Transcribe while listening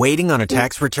Waiting on a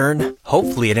tax return?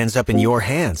 Hopefully it ends up in your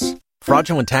hands.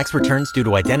 Fraudulent tax returns due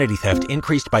to identity theft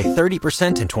increased by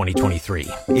 30% in 2023.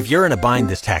 If you're in a bind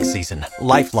this tax season,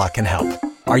 LifeLock can help.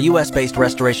 Our U.S.-based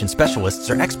restoration specialists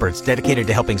are experts dedicated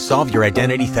to helping solve your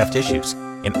identity theft issues.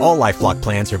 And all LifeLock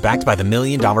plans are backed by the $1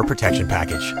 Million Protection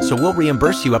Package. So we'll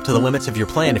reimburse you up to the limits of your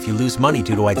plan if you lose money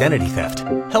due to identity theft.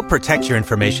 Help protect your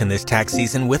information this tax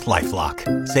season with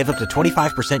LifeLock. Save up to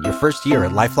 25% your first year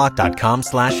at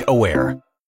LifeLock.com/aware.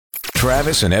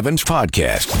 Travis and Evans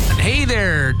Podcast. Hey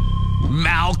there,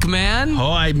 Malk man.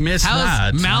 Oh, I missed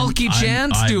that. How's Malky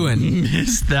Chance doing? I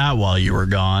missed that while you were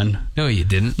gone. No, you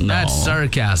didn't. No. That's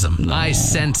sarcasm. No, I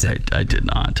sense it. I did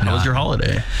not. How was your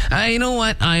holiday? You know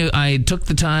what? I took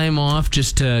the time off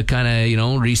just to kind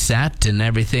of, reset and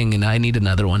everything, and I need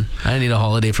another one. I need a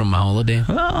holiday from my holiday.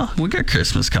 Well, we got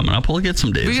Christmas coming up. We'll get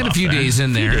some days off. We get a few there. days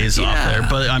in there. A few days off Yeah. there.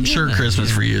 But I'm sure Christmas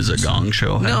for you is a gong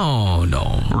show. Hey?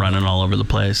 No. Running all over the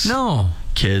place. No.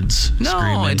 Kids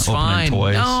screaming, it's opening fine.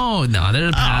 toys. No,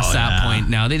 they're past that point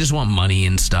now. They just want money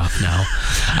and stuff now.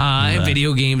 And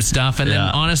video game stuff. And then,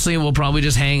 honestly, we'll probably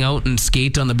just hang out and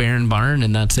skate on the Barron Barn,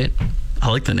 and that's it. I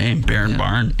like the name, Barron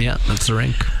Barn. Yeah, that's the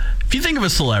rink. If you think of a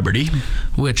celebrity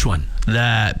Which one?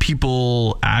 that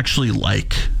people actually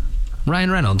like,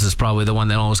 Ryan Reynolds is probably the one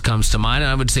that always comes to mind.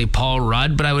 I would say Paul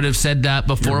Rudd, but I would have said that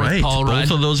before you're with right. Paul Rudd.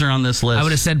 Both of those are on this list. I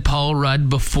would have said Paul Rudd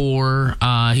before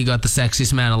he got the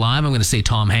Sexiest Man Alive. I'm going to say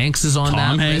Tom Hanks is on that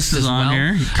Tom Hanks list is as on well. here.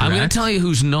 I'm going Correct. to tell you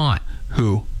who's not.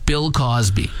 Who? Bill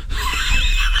Cosby.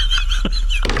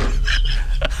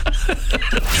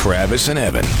 Travis and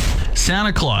Evan.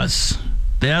 Santa Claus.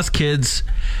 They ask kids,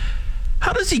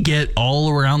 how does he get all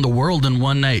around the world in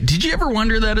one night? Did you ever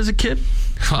wonder that as a kid?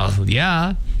 Well,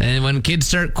 yeah. And when kids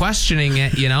start questioning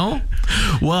it,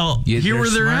 Well, here were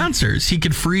their smart. answers. He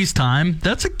could freeze time.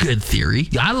 That's a good theory.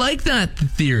 I like that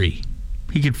theory.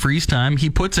 He could freeze time. He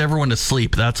puts everyone to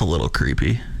sleep. That's a little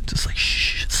creepy. Just like,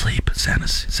 shh, sleep.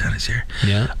 Santa's here.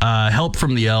 Yeah. Help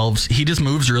from the elves. He just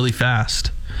moves really fast.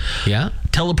 Yeah.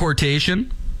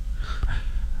 Teleportation.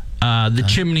 The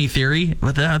chimney theory.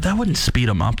 But that wouldn't speed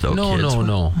him up, though, No, kids.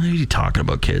 no. What are you talking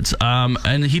about, kids?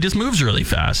 And he just moves really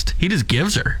fast. He just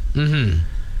gives her. Mm-hmm.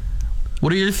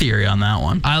 What are your theory on that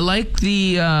one? I like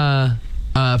the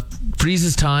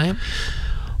freezes time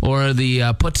or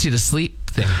the puts you to sleep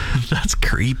thing. That's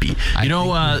creepy.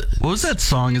 What was that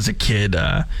song as a kid?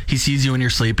 He sees you when you're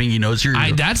sleeping. He knows you're...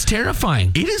 That's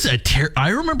terrifying. It is I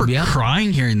remember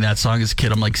crying hearing that song as a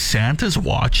kid. I'm like, Santa's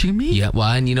watching me? Yeah, well,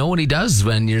 and you know what he does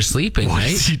when you're sleeping, What right?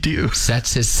 does he do?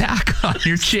 Sets his sack on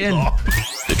your chin.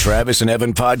 The Travis and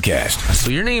Evan Podcast.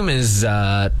 So your name is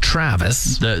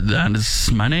Travis. That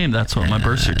is my name. That's what my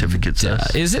birth certificate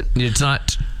says. Is it? It's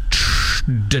not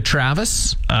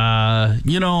Travis?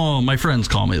 My friends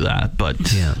call me that, but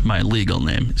my legal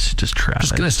name is just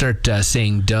Travis. I'm just going to start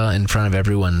saying duh in front of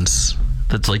everyone's.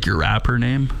 That's like your rapper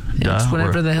name? Yeah, it's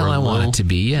whatever the hell I want it to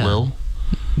be, yeah. Lil?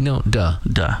 No, duh.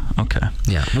 Duh. Okay.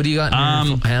 Yeah. What do you got in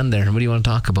your hand there? What do you want to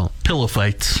talk about? Pillow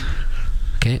fights.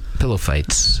 Okay, pillow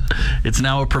fights. It's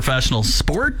now a professional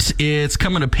sport. It's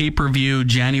coming to pay-per-view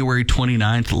January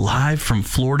 29th, live from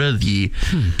Florida, the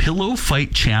Pillow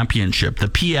Fight Championship, the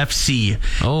PFC.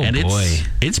 Oh, and boy.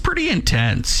 It's pretty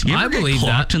intense. You ever believe get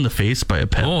clocked that. in the face by a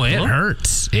pet Oh, it pillow?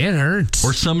 hurts. It hurts.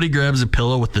 Or somebody grabs a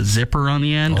pillow with the zipper on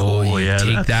the end. You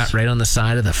take that right on the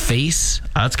side of the face.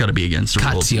 That's got to be against the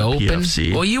rules Cuts you of the open.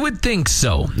 PFC. Well, you would think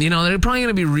so. They're probably going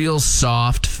to be real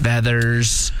soft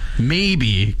feathers.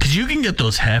 Maybe, because you can get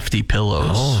those hefty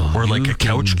pillows or like a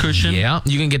couch cushion. Yeah,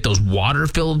 you can get those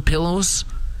water-filled pillows,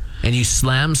 and you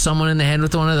slam someone in the head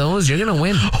with one of those, you're going to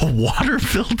win. A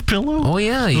water-filled pillow? Oh,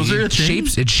 yeah. Those are a thing?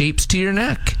 It shapes to your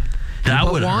neck. That you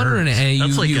put would water hurt. in it, and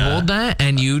That's you hold that,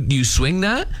 and you swing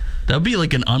that. That would be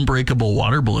like an unbreakable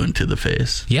water balloon to the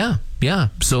face. Yeah.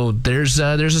 So there's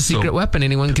a secret weapon.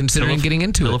 Anyone considering getting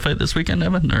into pillow it? fight this weekend,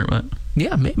 Evan, or what?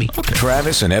 Yeah, maybe. Okay.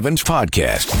 Travis and Evan's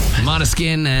Podcast.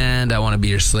 Måneskin and I Want to Be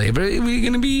Your Slave. Are we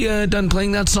going to be done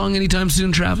playing that song anytime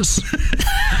soon, Travis?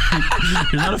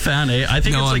 You're not a fan, eh? I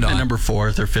think No, it's like I'm the not. number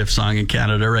 4th or 5th song in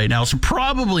Canada right now, so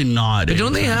probably not. But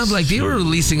don't they have, they were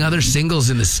releasing other singles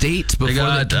in the States before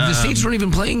the States weren't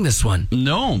even playing this one.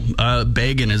 No,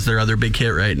 Beggin' is their other big hit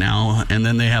right now, and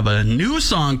then they have a new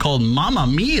song called Mamma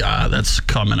Mia that's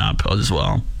coming up as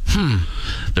well.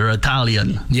 They're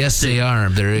Italian. Yes, they are.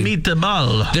 They're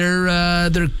Meatball.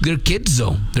 they're kids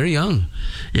though. They're young.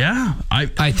 Yeah,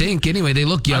 I think anyway. They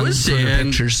look young I from was the saying,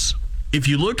 pictures. if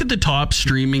you look at the top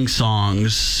streaming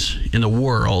songs in the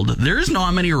world, there's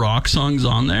not many rock songs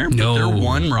on there. But No. they're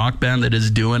one rock band that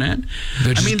is doing it.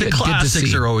 Which I is mean, the good to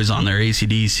classics see. are always on there,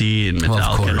 AC/DC and Well,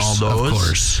 Metallica of and all course, those. of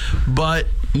course. But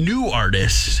new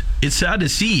artists, it's sad to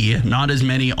see not as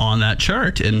many on that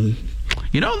chart. And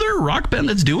they're a rock band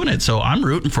that's doing it, so I'm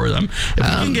rooting for them.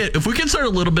 If we can start a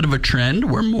little bit of a trend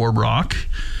where more rock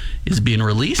is being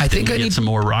released, I think I need some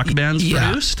more rock bands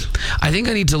produced. I think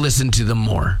I need to listen to them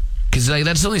more. Because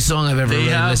that's the only song I've ever really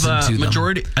listened to.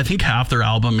 Majority, I think half their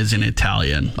album is in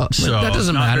Italian, so that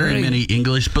doesn't matter. Very many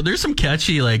English, but there's some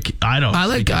catchy I like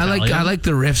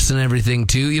the riffs and everything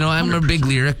too. I'm 100%. A big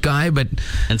lyric guy, but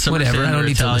whatever. I don't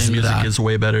need Italian to listen to that. Music is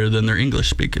way better than their English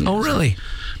speaking. Oh, really?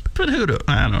 But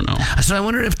I don't know. So I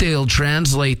wonder if they'll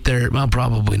translate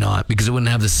probably not, because it wouldn't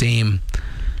have the same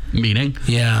meaning.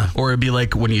 Yeah. Or it'd be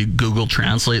like when you Google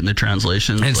Translate and the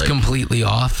translation it's completely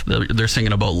off. They're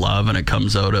singing about love and it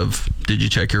comes out of, did you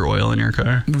check your oil in your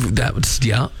car?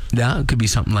 It could be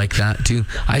something like that too.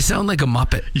 I sound like a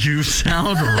Muppet. You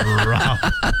sound rough.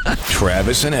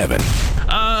 Travis and Evan.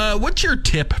 What's your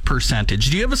tip percentage?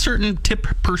 Do you have a certain tip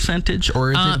percentage,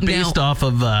 or is it based off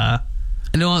of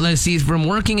No, let's see, from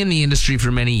working in the industry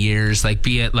for many years,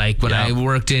 be it when I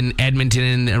worked in Edmonton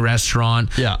in a restaurant,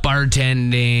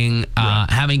 bartending,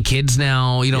 having kids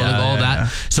now, all that. Yeah.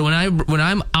 So when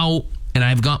I'm out and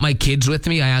I've got my kids with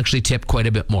me, I actually tip quite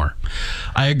a bit more.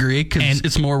 I agree, because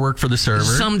it's more work for the server.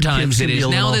 Sometimes it is.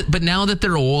 Now that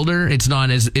they're older, it's not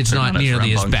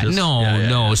nearly as bad.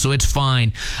 No. So it's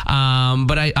fine.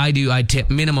 But I tip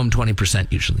minimum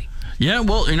 20% usually. Yeah,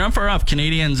 well, you're not far off.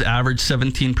 Canadians average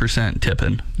 17%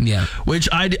 tipping. Yeah. Which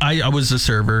I was a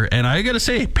server, and I got to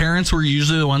say, parents were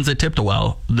usually the ones that tipped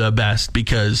the best,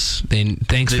 because...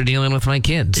 Thanks for dealing with my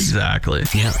kids. Exactly.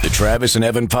 Yeah. The Travis and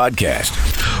Evan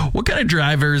Podcast. What kind of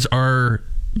drivers are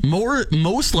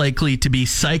most likely to be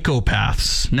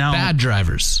psychopaths? Now, bad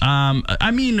drivers.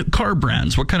 Car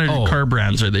brands. What kind of car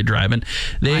brands are they driving?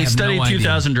 They studied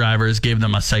 2,000 drivers, gave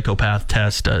them a psychopath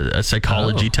test, a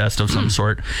psychology test of some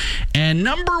sort. And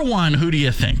number one, who do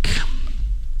you think?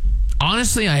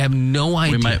 Honestly, I have no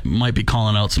idea. We might be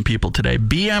calling out some people today.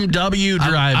 BMW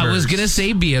drivers. I was going to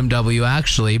say BMW,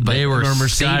 actually, but they were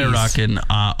skyrocketing.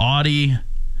 Audi,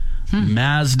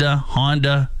 Mazda,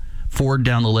 Honda, Ford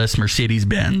down the list,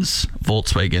 Mercedes-Benz,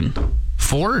 Volkswagen.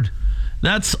 Ford?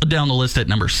 That's down the list at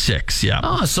number 6, yeah.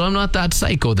 Oh, so I'm not that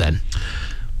psycho then.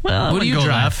 Well, what do you drive?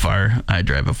 That far. I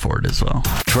drive a Ford as well.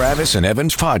 Travis and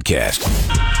Evan's Podcast.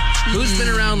 Who's been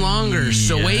around longer,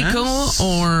 Soweco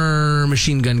or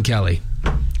Machine Gun Kelly?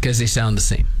 Because they sound the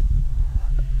same.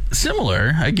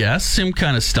 Similar, I guess. Same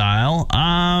kind of style.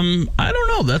 I don't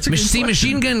know. That's a good question.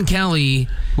 Machine Gun Kelly.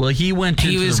 Well, he went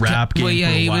into the rap game. Well,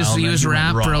 yeah, he was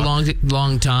rap for a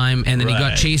long time, and then he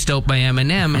got chased out by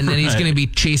Eminem, and then he's going to be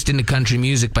chased into country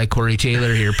music by Corey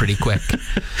Taylor here pretty quick.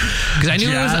 Because I knew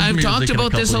I've talked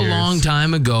about this a long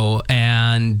time ago,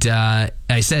 and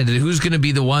I said, who's going to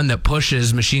be the one that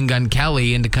pushes Machine Gun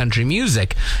Kelly into country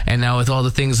music? And now with all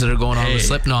the things that are going on with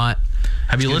Slipknot,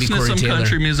 have you listened to some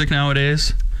country music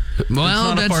nowadays?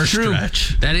 Well, that's true.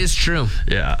 Stretch. That is true.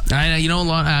 Yeah.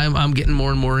 I'm getting more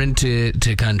and more into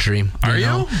country. Are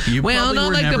you? Well,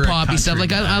 not like the poppy stuff.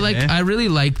 I really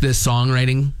like the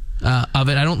songwriting of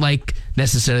it. I don't like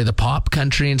necessarily the pop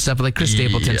country and stuff, but Chris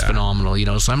Stapleton's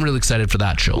phenomenal, so I'm really excited for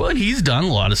that show. Well, and he's done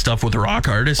a lot of stuff with rock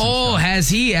artists. Oh, has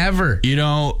he ever?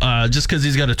 Just because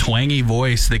he's got a twangy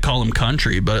voice, they call him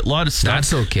country, but a lot of stuff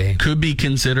could be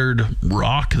considered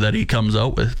rock that he comes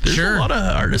out with. There's a lot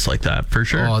of artists like that, for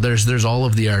sure. Oh, there's all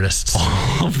of the artists.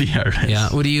 All of the artists. Yeah.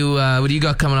 What do you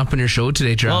got coming up on your show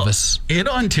today, Travis? Well, in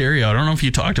Ontario, I don't know if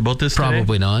you talked about this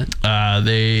Probably today. Not.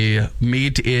 They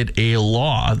made it a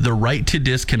law, the right to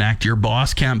disconnect. Your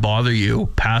boss can't bother you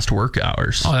past work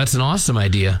hours. Oh, that's an awesome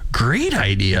idea. Great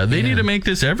idea. They need to make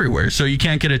this everywhere, so you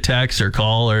can't get a text or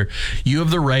call, or you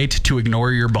have the right to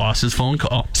ignore your boss's phone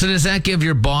call. So does that give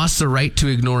your boss the right to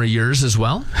ignore yours as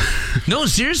well? No,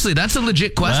 seriously, that's a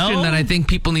legit question that I think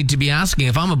people need to be asking.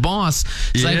 If I'm a boss,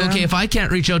 it's okay, if I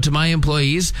can't reach out to my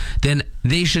employees, then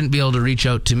they shouldn't be able to reach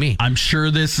out to me. I'm sure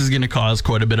this is going to cause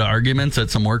quite a bit of arguments at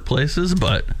some workplaces,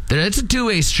 but it's a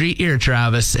two-way street here,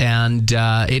 Travis, and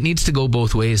it needs to go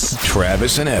both ways.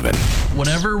 Travis and Evan.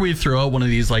 Whenever we throw out one of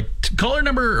these, caller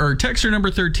number or texter number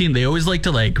 13, they always like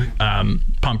to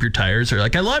pump your tires, or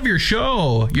I love your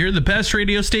show. You're the best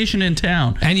radio station in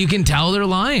town. And you can tell they're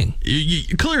lying.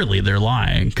 Clearly they're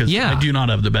lying, because I do not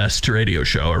have the best radio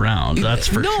show around. That's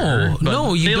for sure.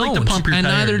 No, you don't. Like to pump your tires.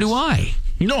 Neither do I.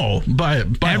 No, by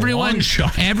everyone, a long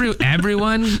shot.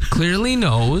 Everyone clearly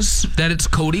knows that it's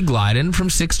Cody Glyden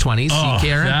from 620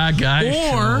 CKRM. That guy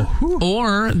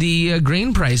or the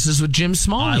grain prices with Jim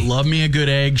Smalley. I love me a good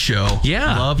egg show.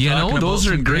 Yeah, love those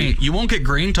are great. Grain. You won't get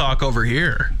grain talk over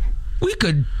here. We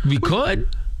could.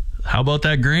 How about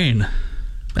that grain?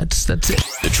 That's it.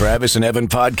 The Travis and Evan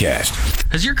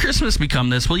Podcast. Has your Christmas become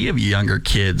this? Well, you have younger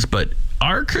kids, but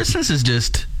our Christmas is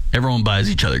just everyone buys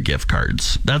each other gift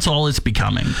cards. That's all it's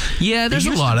becoming. Yeah, there's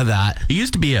a lot of that. It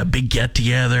used to be a big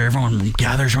get-together. Everyone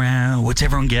gathers around. What's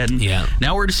everyone getting? Yeah.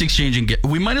 Now we're just exchanging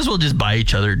We might as well just buy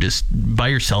each other, just buy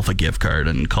yourself a gift card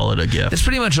and call it a gift. That's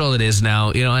pretty much all it is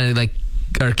now. You know, like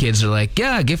our kids are like,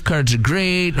 yeah, gift cards are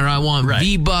great, or I want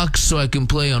V-Bucks so I can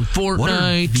play on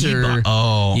Fortnite, or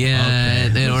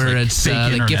or it's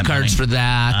like gift cards for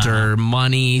that, or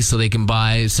money so they can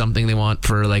buy something they want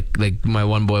for like my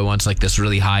one boy wants like this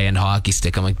really high-end hockey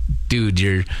stick. I'm like, dude,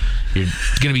 you're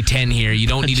gonna be 10 here. You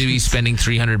don't need to be spending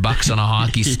 $300 on a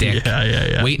hockey stick.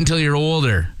 Yeah. Wait until you're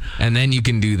older, and then you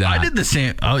can do that. I did the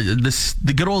same.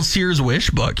 The good old Sears Wish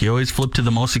book. You always flip to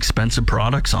the most expensive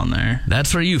products on there.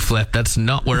 That's where you flip. That's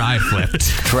not where I flipped.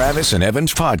 Travis and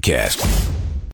Evan's Podcast.